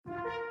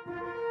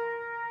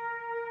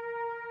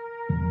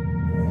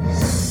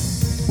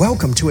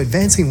Welcome to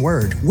Advancing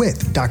Word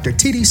with Dr.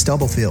 T.D.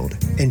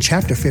 Stubblefield. In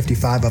chapter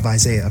 55 of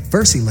Isaiah,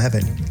 verse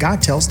 11,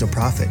 God tells the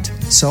prophet,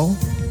 "So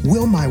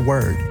will my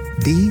word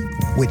be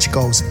which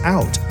goes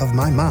out of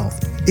my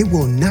mouth. It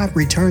will not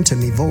return to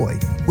me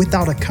void,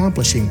 without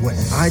accomplishing what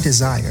I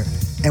desire,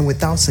 and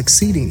without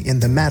succeeding in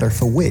the matter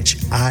for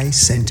which I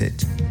sent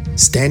it."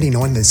 Standing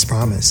on this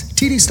promise,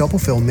 T.D.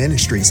 Stubblefield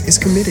Ministries is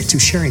committed to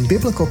sharing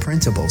biblical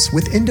principles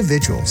with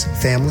individuals,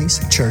 families,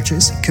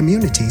 churches,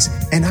 communities,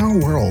 and our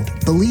world,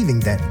 believing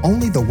that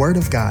only the Word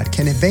of God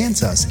can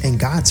advance us in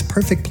God's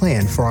perfect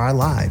plan for our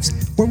lives,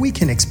 where we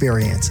can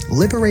experience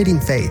liberating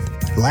faith,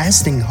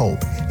 lasting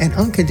hope, and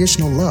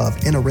unconditional love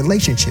in a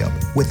relationship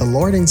with the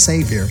Lord and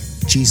Savior,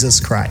 Jesus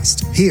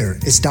Christ. Here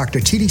is Dr.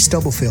 T.D.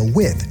 Stubblefield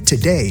with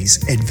today's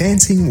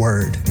Advancing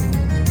Word.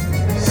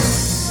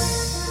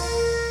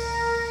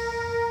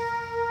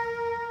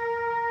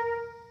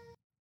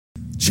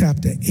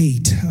 Chapter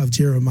 8 of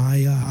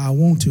Jeremiah. I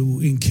want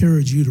to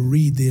encourage you to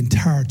read the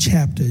entire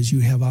chapter as you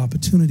have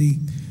opportunity,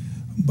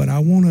 but I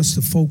want us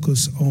to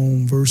focus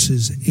on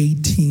verses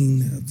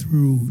 18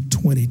 through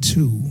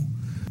 22.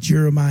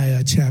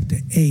 Jeremiah chapter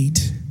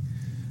 8,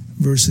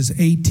 verses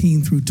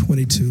 18 through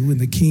 22 in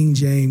the King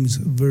James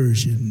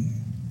Version.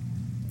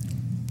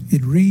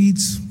 It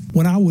reads,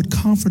 "When I would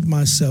comfort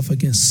myself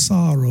against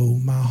sorrow,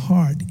 my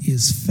heart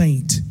is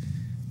faint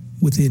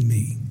within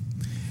me.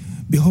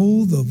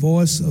 Behold, the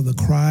voice of the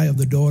cry of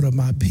the daughter of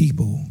my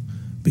people,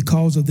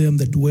 because of them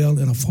that dwell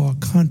in a far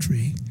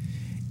country.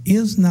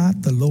 Is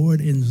not the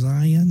Lord in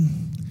Zion?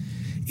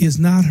 Is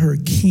not her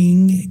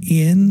king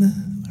in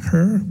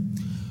her?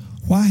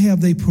 Why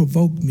have they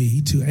provoked me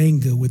to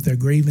anger with their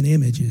graven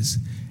images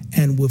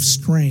and with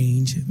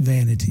strange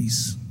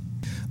vanities?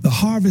 The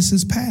harvest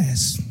is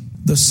past,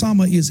 the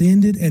summer is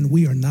ended, and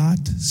we are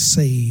not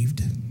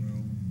saved.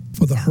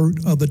 For the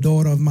hurt of the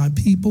daughter of my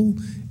people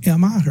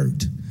am I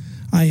hurt.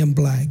 I am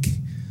black.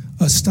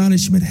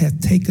 Astonishment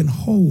hath taken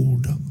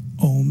hold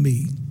on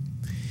me.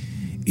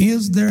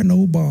 Is there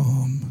no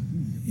balm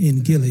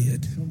in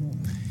Gilead?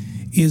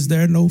 Is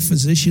there no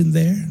physician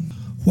there?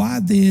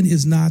 Why then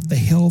is not the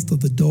health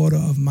of the daughter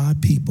of my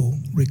people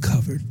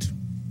recovered?"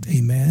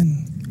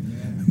 Amen.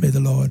 Amen. May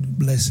the Lord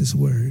bless his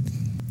word.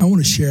 I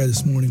want to share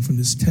this morning from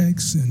this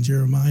text in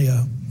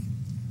Jeremiah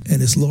and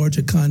its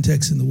larger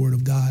context in the Word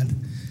of God.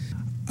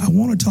 I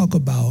want to talk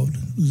about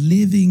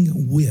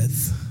living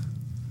with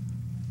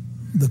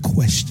the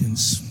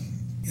questions.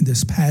 In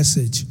this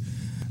passage,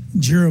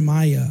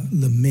 Jeremiah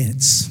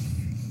laments.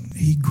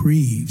 He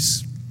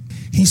grieves.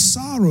 He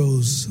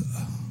sorrows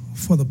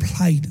for the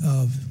plight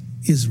of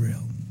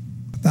Israel.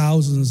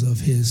 Thousands of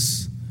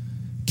his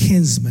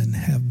kinsmen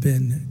have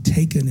been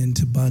taken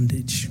into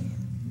bondage.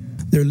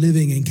 They're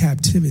living in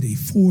captivity,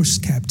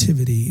 forced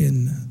captivity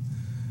in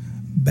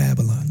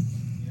Babylon.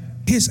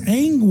 His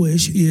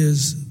anguish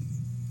is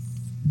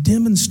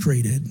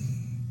demonstrated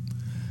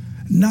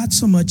not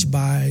so much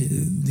by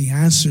the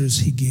answers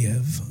he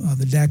gives,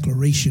 the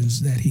declarations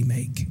that he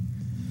make,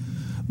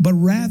 but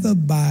rather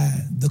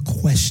by the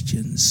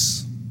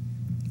questions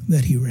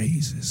that he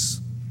raises.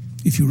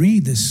 If you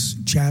read this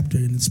chapter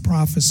and its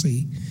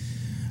prophecy,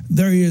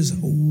 there is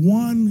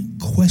one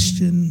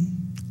question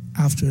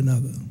after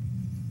another.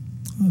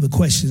 The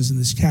questions in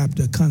this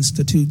chapter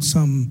constitute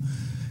some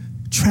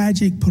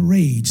tragic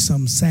parade,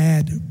 some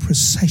sad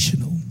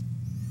processional,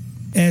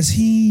 as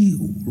he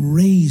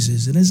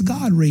raises and as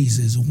God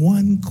raises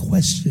one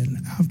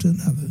question after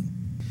another.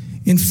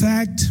 In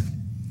fact,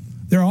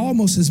 there are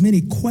almost as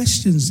many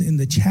questions in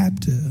the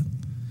chapter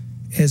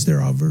as there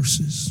are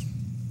verses.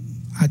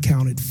 I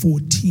counted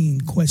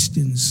 14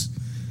 questions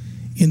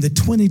in the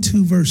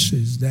 22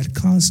 verses that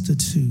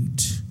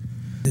constitute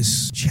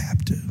this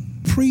chapter.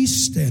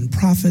 Priests and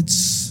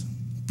prophets,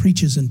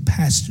 preachers and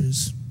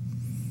pastors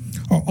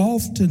are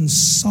often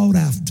sought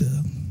after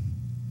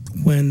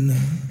when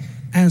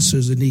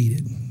answers are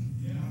needed.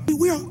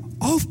 We are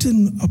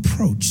often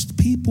approached.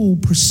 People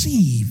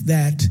perceive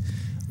that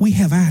we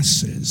have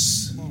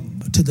answers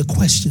to the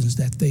questions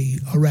that they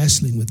are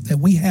wrestling with, that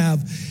we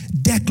have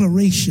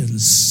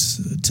declarations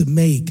to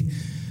make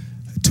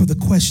to the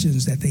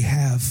questions that they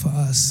have for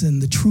us.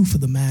 And the truth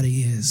of the matter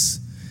is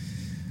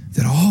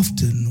that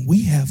often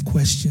we have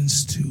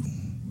questions too.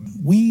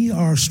 We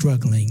are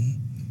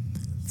struggling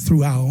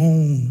through our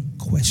own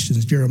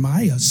questions.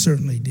 Jeremiah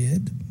certainly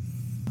did.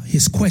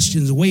 His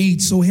questions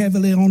weighed so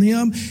heavily on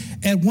him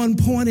at one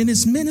point in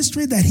his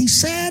ministry that he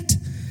said,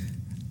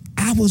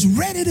 "I was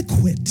ready to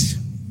quit.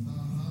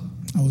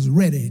 I was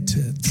ready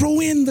to throw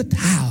in the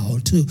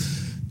towel, to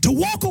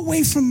walk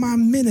away from my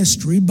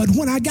ministry. But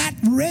when I got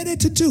ready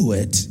to do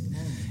it,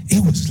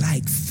 it was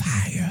like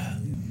fire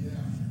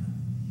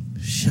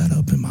shut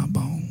up in my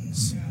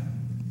bones."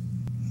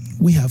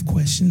 We have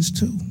questions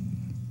too.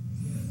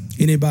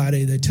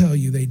 Anybody that tell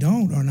you they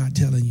don't are not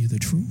telling you the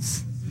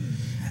truth.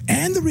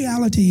 And the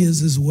reality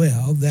is as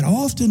well that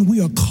often we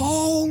are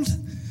called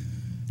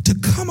to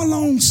come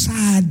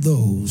alongside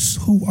those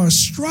who are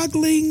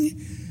struggling,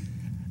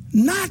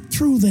 not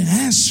through the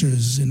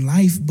answers in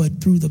life,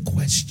 but through the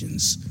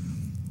questions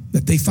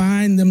that they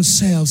find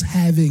themselves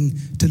having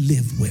to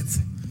live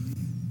with.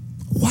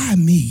 Why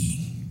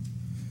me?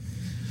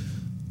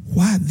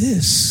 Why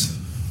this?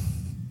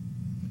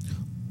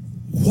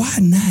 Why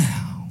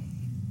now?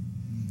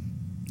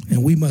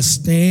 And we must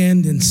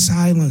stand in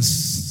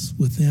silence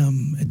with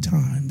them at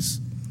times,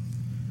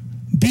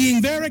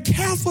 being very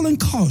careful and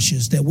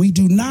cautious that we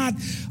do not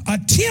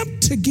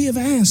attempt to give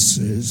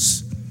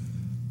answers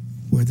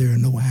where there are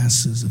no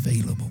answers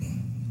available.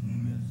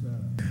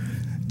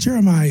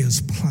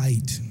 Jeremiah's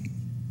plight,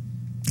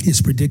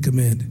 his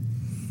predicament,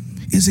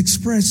 is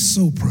expressed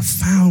so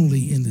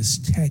profoundly in this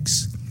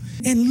text.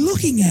 And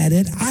looking at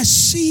it, I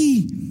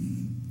see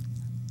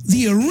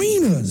the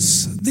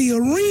arenas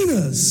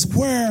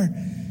where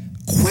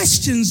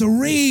questions are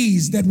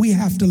raised that we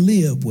have to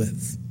live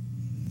with.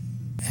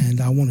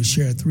 And I want to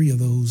share 3 of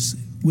those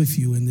with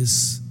you in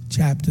this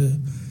chapter,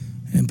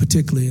 and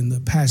particularly in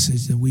the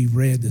passage that we've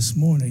read this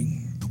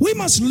morning. We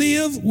must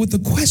live with the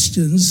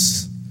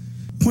questions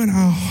when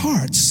our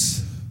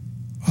hearts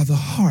or the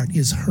heart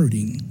is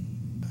hurting.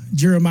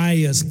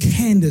 Jeremiah's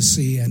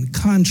candidacy and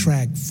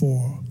contract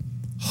for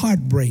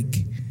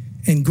heartbreak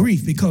and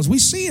grief, because we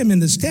see him in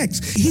this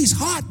text. He's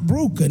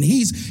heartbroken.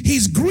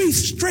 He's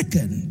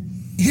grief-stricken.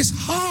 His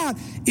heart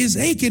is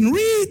aching.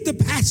 Read the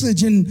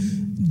passage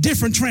in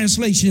different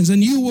translations,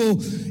 and you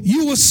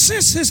will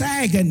sense his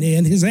agony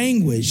and his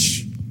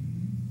anguish.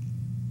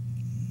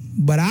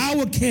 But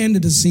our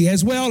candidacy,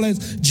 as well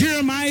as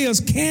Jeremiah's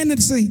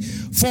candidacy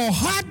for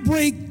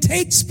heartbreak,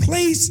 takes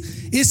place,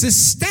 is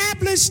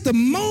established the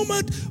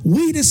moment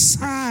we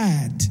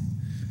decide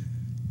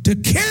to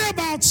care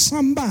about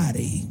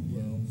somebody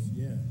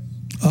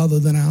other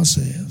than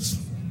ourselves.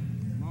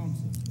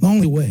 The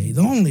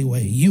only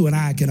way you and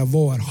I can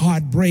avoid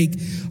heartbreak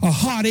or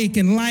heartache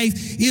in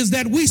life is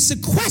that we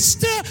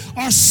sequester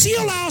or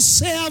seal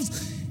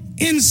ourselves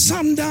in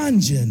some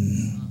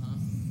dungeon,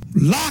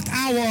 lock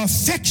our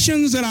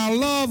affections and our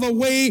love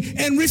away,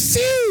 and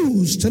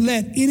refuse to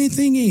let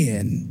anything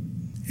in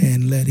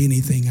and let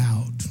anything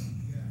out.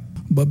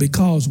 But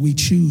because we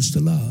choose to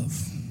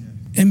love,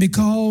 and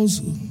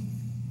because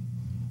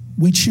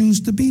we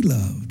choose to be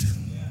loved,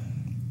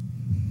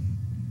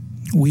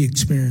 we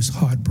experience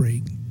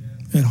heartbreak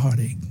and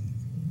heartache.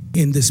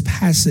 In this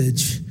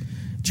passage,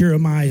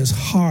 Jeremiah's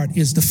heart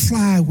is the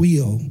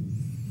flywheel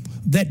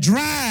that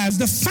drives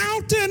the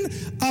fountain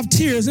of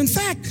tears. In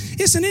fact,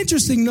 it's an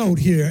interesting note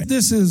here.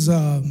 This is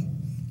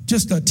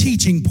just a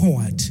teaching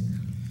point.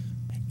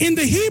 In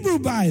the Hebrew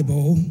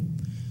Bible,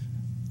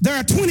 there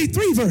are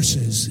 23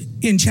 verses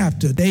in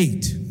chapter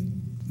 8,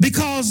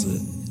 because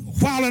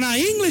while in our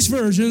English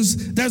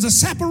versions, there's a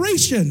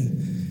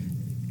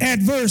separation at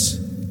verse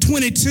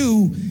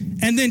 22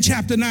 and then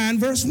chapter 9,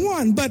 verse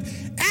 1. But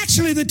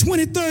actually, the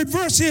 23rd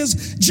verse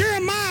is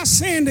Jeremiah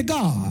saying to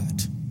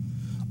God,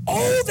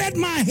 "Oh, that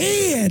my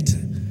head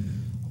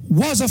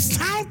was a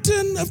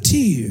fountain of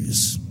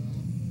tears,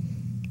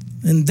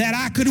 and that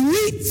I could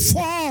weep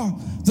for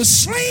the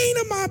slain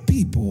of my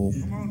people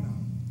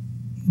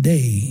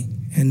day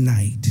and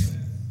night."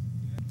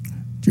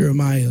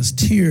 Jeremiah's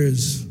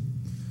tears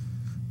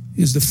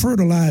is the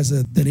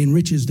fertilizer that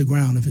enriches the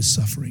ground of his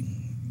suffering.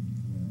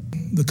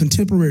 The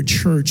contemporary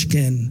church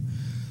can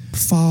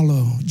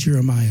follow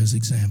Jeremiah's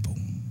example.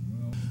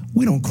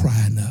 We don't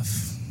cry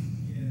enough.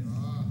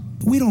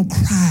 We don't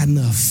cry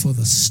enough for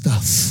the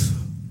stuff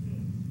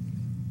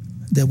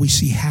that we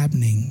see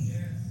happening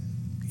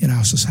in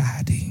our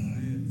society.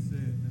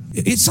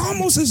 It's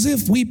almost as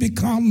if we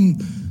become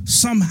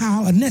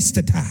somehow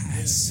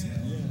anesthetized.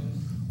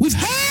 We've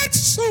heard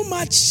so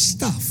much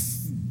stuff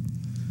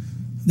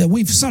that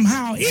we've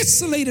somehow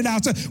insulated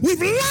ourselves.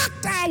 We've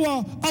locked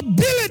our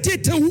ability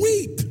to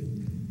weep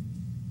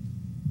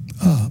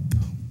up.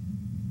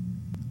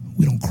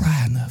 We don't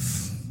cry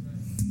enough.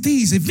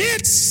 These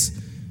events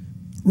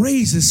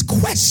raises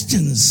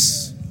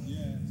questions.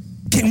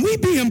 Can we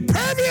be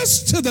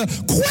impervious to the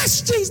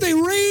questions they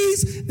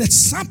raise that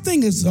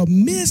something is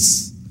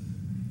amiss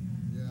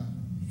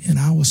in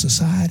our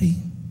society?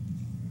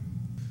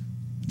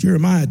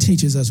 Jeremiah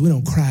teaches us we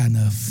don't cry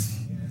enough.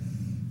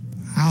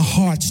 Our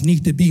hearts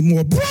need to be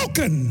more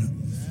broken.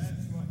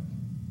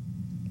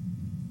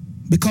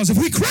 Because if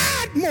we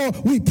cried more,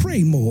 we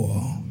pray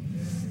more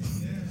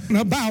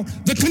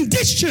about the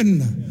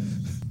condition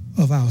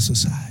of our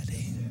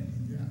society.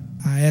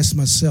 I ask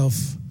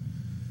myself,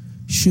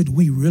 should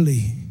we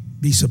really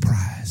be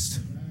surprised?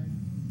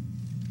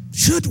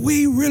 Should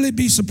we really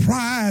be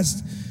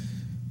surprised?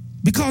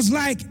 Because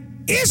like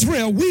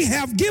Israel, we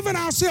have given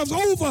ourselves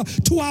over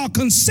to our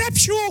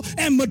conceptual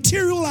and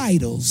material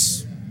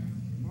idols.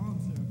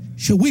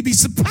 Should we be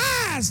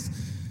surprised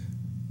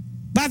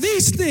by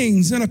these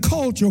things in a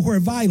culture where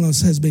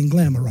violence has been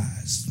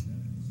glamorized?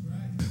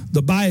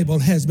 The Bible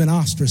has been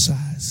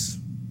ostracized,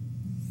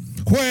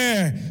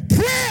 where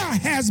prayer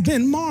has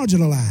been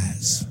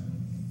marginalized,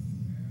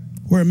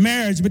 where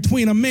marriage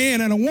between a man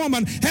and a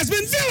woman has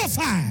been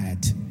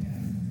vilified,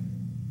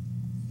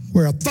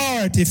 where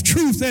authoritative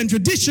truth and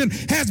tradition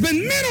has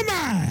been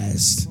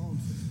minimized,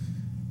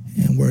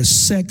 and where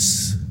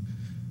sex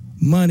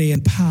money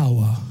and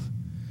power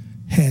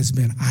has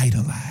been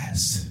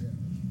idolized.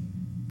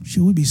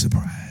 Should we be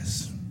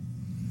surprised?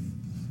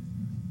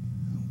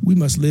 We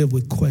must live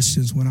with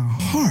questions when our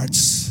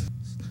hearts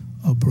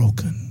are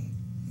broken.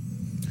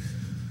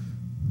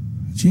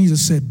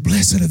 Jesus said,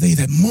 blessed are they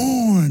that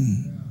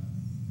mourn.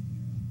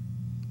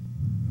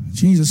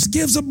 Jesus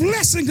gives a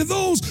blessing to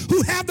those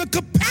who have the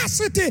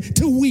capacity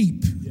to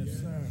weep. Yes,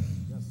 sir.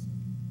 Yes.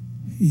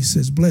 He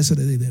says, blessed are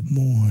they that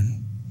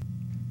mourn,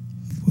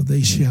 for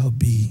they shall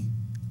be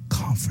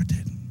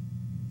comforted.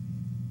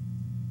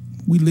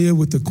 We live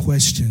with the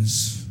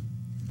questions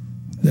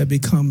that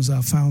becomes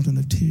our fountain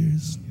of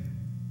tears.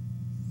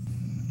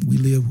 We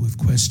live with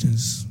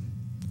questions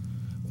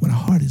when our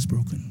heart is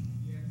broken.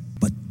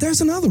 But there's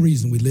another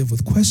reason we live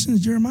with questions.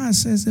 Jeremiah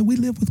says that we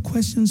live with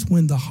questions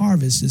when the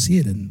harvest is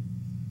hidden.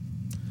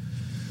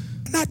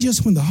 Not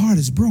just when the heart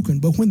is broken,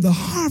 but when the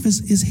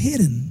harvest is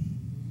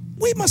hidden.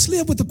 We must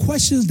live with the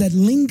questions that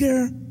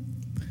linger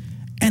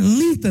and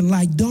lengthen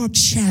like dark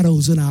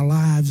shadows in our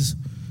lives.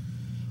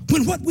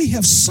 When what we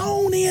have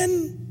sown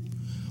in,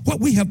 what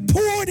we have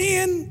poured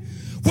in,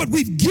 what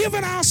we've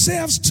given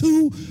ourselves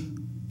to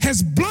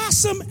has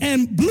blossomed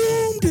and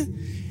bloomed,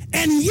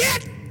 and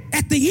yet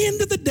at the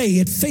end of the day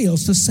it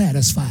fails to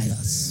satisfy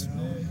us.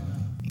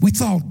 We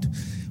thought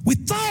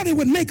it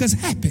would make us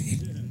happy.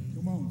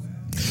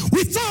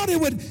 We thought it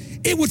would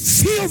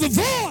fill the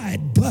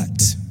void,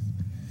 but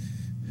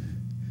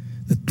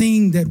the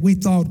thing that we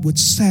thought would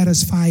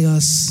satisfy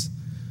us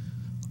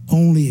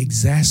only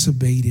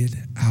exacerbated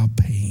our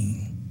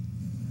pain.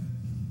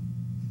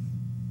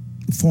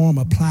 The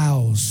farmer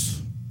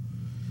plows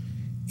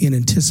in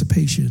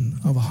anticipation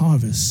of a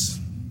harvest.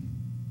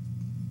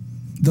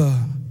 The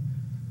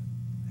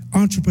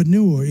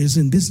entrepreneur is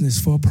in business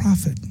for a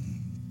profit.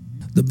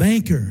 The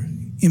banker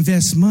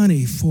invests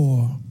money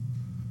for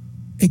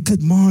a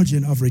good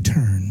margin of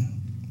return.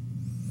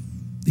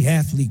 The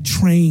athlete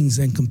trains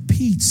and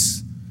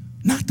competes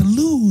not to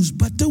lose,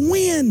 but to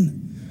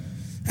win.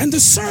 And the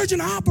surgeon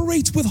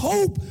operates with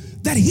hope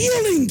that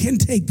healing can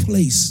take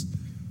place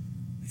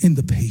in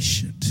the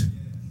patient.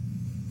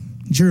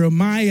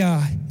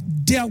 Jeremiah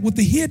dealt with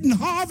the hidden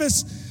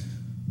harvest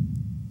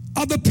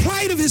of the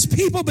plight of his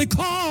people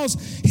because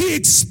he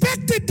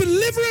expected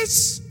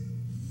deliverance.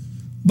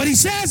 But he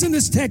says in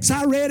this text,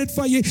 I read it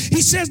for you,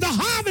 he says the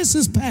harvest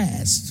is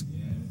past.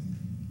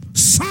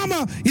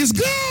 Summer is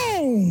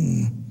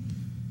gone,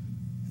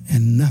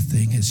 and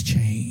nothing has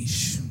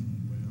changed.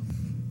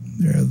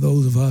 There are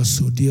those of us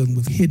who are dealing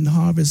with hidden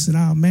harvests in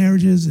our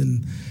marriages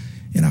and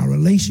in our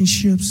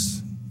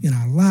relationships, in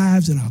our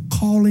lives, in our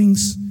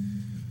callings.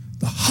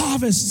 The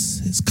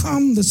harvest has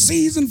come, the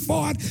season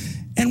for it,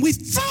 and we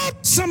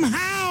thought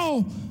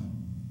somehow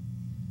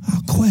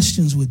our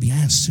questions would be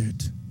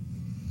answered,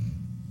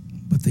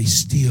 but they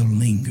still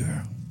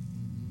linger.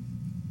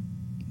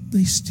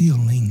 They still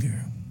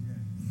linger.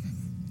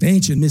 The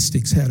ancient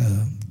mystics had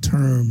a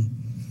term,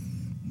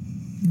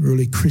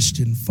 early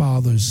Christian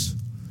fathers.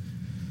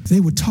 They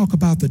would talk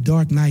about the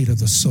dark night of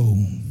the soul.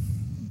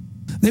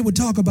 They would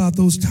talk about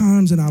those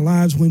times in our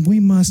lives when we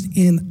must,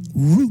 en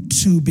route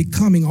to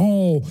becoming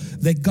all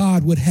that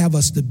God would have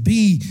us to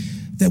be,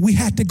 that we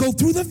had to go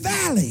through the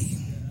valley,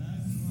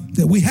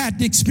 that we had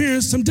to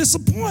experience some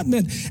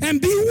disappointment and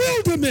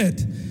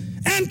bewilderment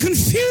and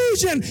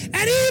confusion and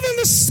even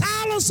the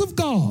silence of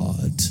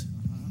God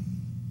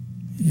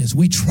as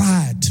we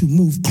tried to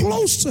move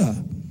closer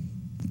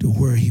to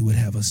where he would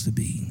have us to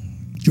be.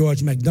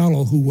 George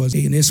MacDonald, who was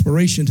an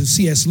inspiration to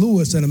C.S.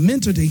 Lewis and a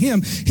mentor to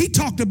him, he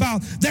talked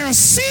about there are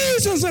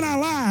seasons in our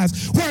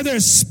lives where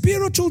there's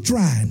spiritual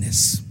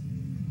dryness,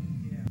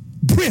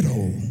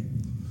 brittle,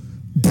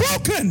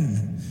 broken.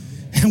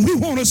 And we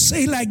want to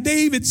say like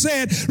David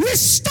said,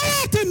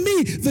 restore to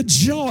me the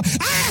joy.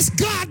 I ask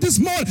God this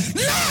morning,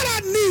 Lord,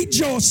 I need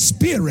your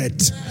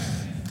spirit.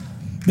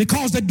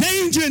 Because the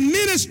danger in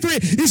ministry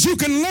is you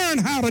can learn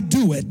how to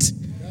do it.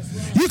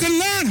 You can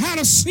learn how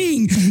to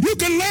sing. You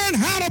can learn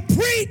how to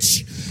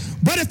preach.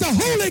 But if the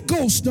Holy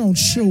Ghost don't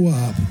show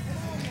up,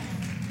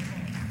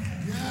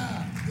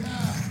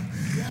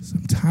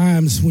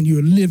 sometimes when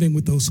you're living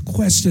with those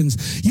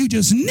questions, you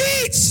just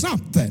need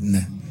something.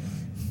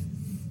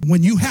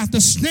 When you have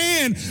to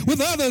stand with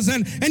others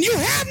and you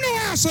have no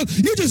answer,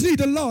 you just need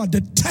the Lord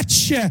to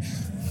touch you.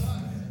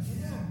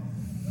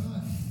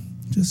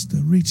 Just to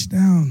reach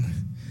down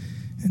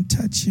and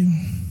touch you.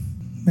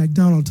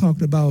 MacDonald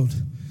talked about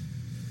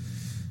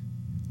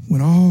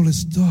when all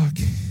is dark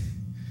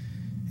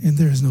and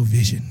there is no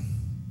vision.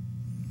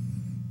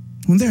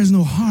 When there is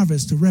no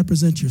harvest to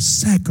represent your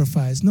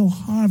sacrifice, no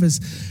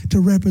harvest to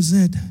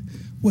represent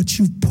what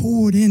you've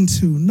poured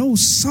into, no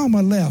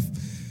summer left,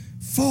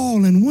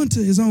 fall and winter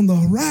is on the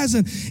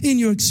horizon in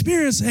your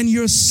experience, and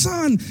your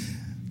son,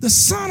 the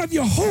son of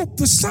your hope,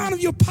 the son of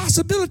your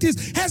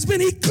possibilities, has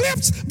been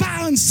eclipsed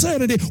by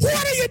uncertainty.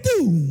 What do you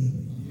do?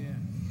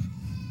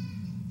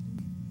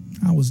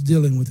 I was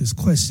dealing with this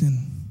question,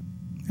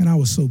 and I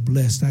was so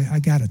blessed. I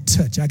got a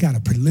touch. I got a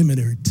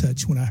preliminary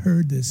touch when I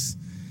heard this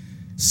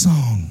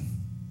song,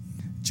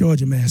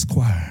 Georgia Mass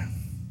Choir.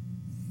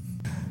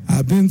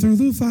 I've been through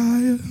the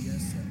fire.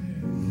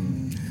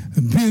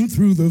 I've been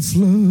through the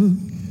flood.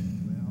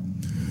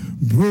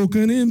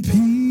 Broken in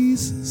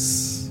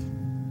pieces.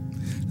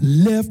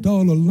 Left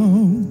all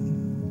alone.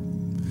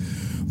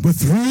 But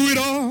through it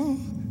all,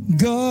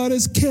 God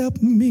has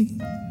kept me.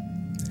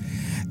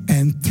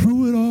 And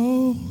through it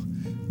all,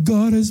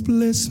 God has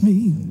blessed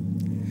me.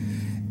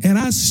 And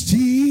I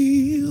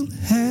still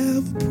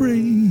have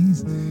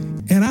praise.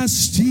 And I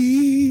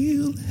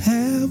still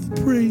have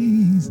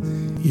praise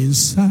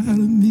inside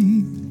of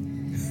me.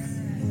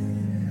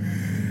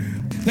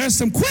 There's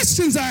some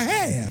questions I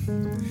have,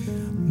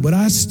 but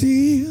I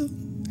still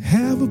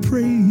have a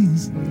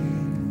praise.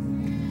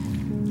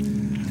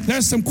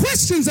 There's some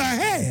questions I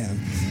have.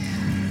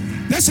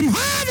 There's some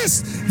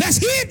harvest that's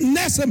hidden.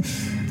 There's some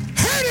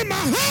hurt in my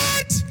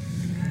heart,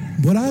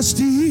 but I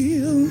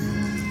still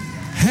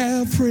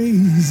have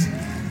praise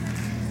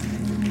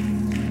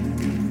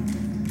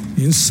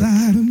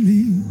inside of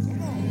me.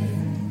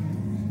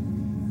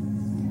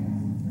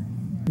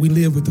 We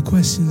live with the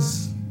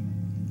questions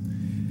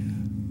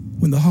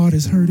when the heart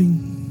is hurting,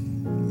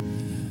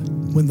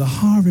 when the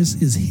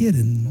harvest is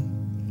hidden.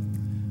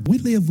 We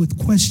live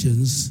with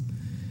questions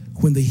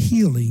when the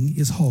healing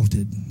is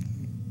halted.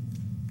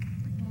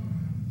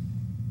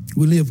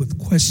 We live with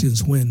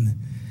questions when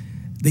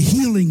the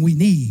healing we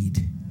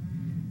need,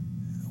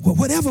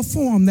 whatever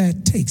form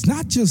that takes,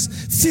 not just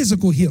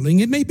physical healing,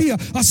 it may be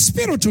a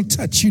spiritual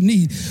touch you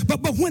need, but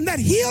when that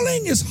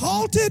healing is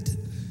halted,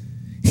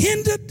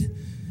 hindered,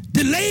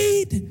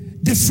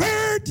 delayed,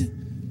 deferred,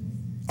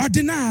 or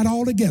denied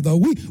altogether,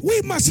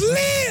 we must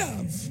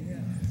live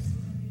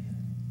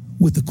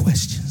with the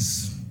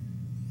questions.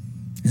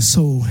 And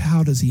so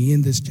how does he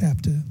end this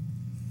chapter?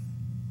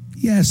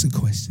 He asks a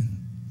question.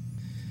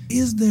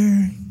 Is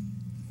there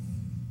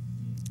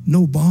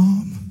no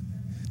balm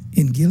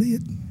in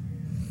Gilead?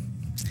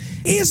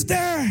 Is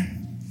there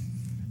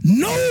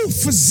no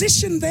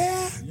physician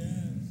there?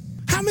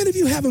 How many of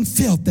you haven't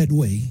felt that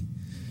way?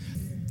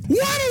 One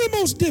of the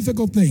most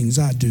difficult things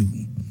I do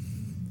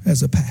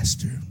as a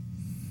pastor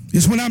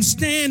is when I'm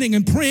standing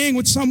and praying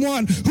with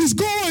someone who's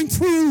going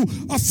through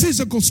a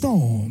physical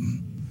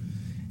storm.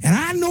 And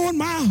I know in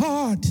my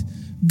heart,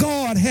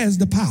 God has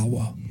the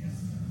power.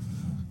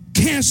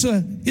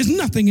 Cancer is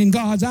nothing in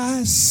God's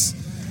eyes.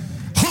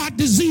 Heart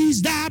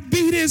disease,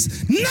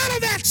 diabetes, none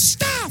of that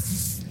stuff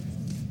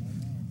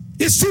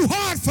is too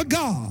hard for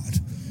God.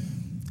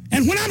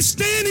 And when I'm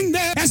standing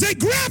there as they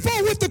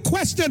grapple with the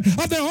question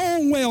of their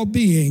own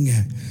well-being,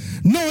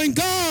 knowing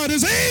God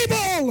is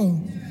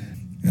able,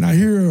 and I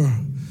hear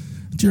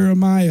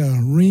Jeremiah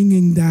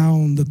ringing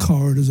down the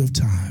corridors of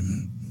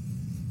time.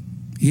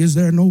 Is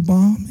there no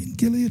balm in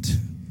Gilead?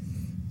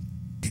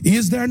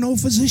 Is there no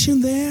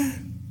physician there?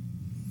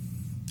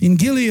 In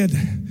Gilead,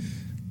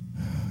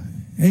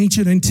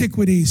 ancient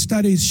antiquity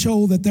studies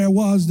show that there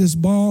was this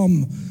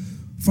balm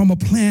from a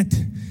plant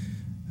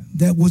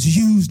that was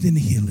used in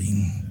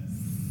healing.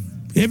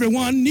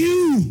 Everyone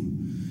knew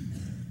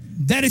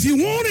that if you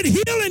wanted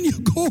healing, you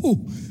go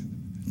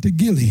to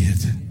Gilead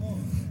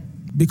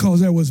because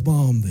there was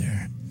balm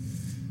there.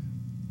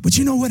 But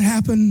you know what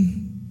happened?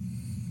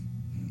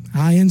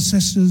 Our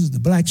ancestors, the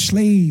black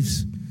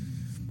slaves,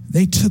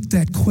 they took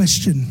that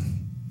question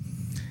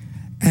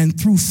and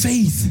through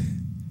faith,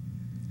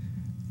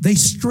 they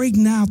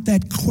straightened out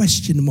that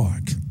question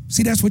mark.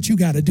 See, that's what you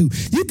got to do.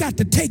 You got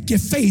to take your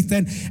faith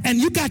and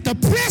you got to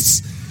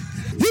press.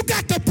 You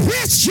got to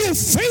press your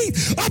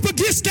faith up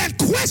against that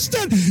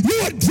question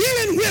you are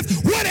dealing with,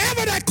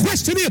 whatever that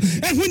question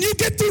is. And when you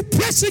get through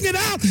pressing it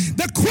out,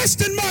 the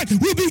question mark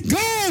will be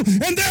gone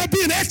and there'll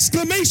be an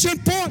exclamation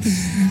point.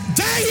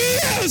 There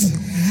is.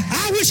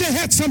 I wish I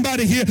had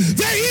somebody here.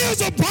 There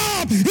is a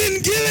balm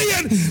in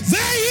Gilead.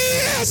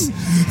 There is.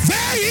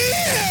 There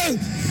is.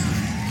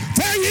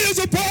 There is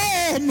a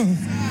balm.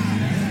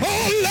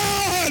 Oh,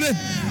 Lord.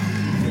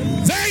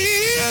 There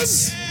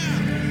is.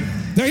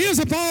 There is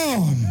a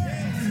balm.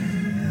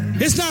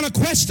 It's not a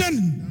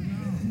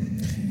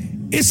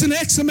question. It's an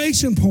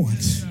exclamation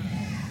point.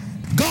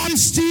 God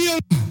is still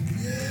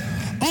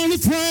on the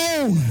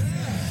throne.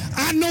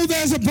 I know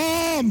there's a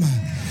balm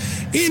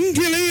in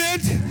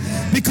Gilead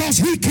because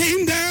he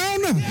came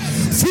down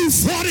through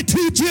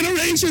 42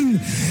 generations.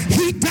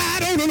 He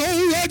died on an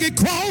old rugged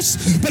cross,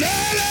 but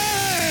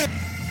early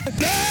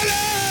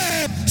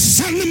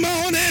Sunday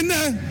morning,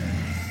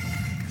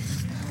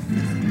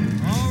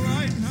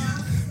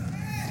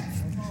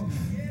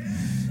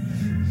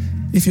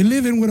 if you're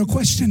living with a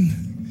question,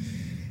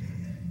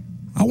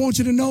 I want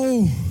you to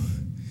know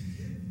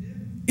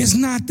it's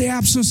not the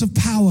absence of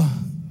power.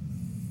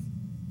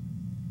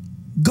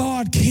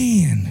 God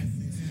can,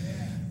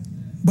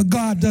 but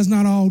God does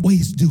not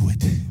always do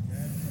it.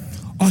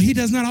 Or he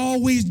does not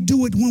always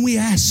do it when we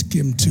ask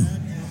him to.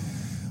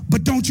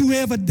 But don't you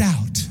ever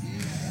doubt.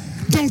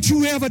 Don't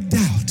you ever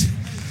doubt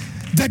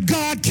that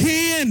God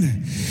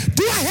can.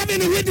 Do I have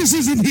any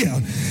witnesses in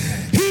here?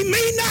 He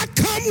may not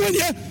come when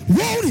you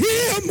want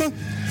him,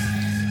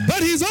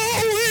 but he's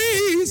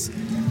always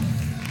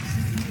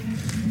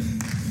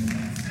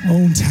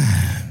on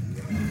time.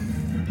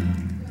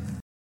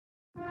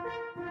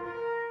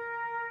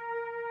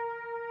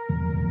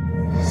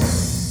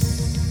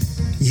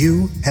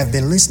 You have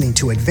been listening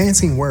to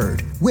Advancing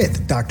Word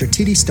with Dr.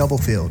 T.D.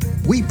 Stubblefield.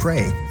 We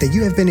pray that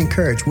you have been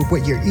encouraged with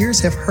what your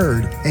ears have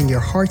heard and your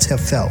hearts have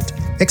felt.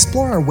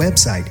 Explore our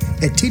website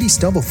at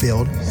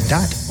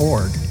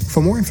tdstubblefield.org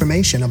for more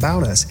information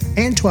about us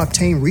and to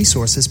obtain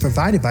resources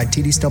provided by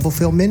T.D.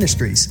 Stubblefield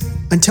Ministries.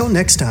 Until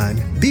next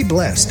time, be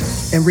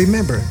blessed and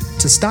remember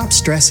to stop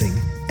stressing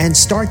and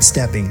start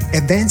stepping,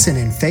 advancing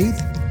in faith,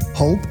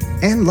 hope,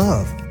 and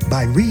love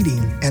by reading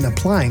and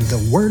applying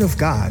the Word of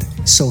God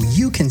so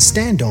you can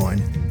stand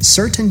on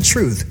certain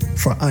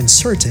truth for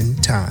uncertain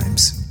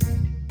times.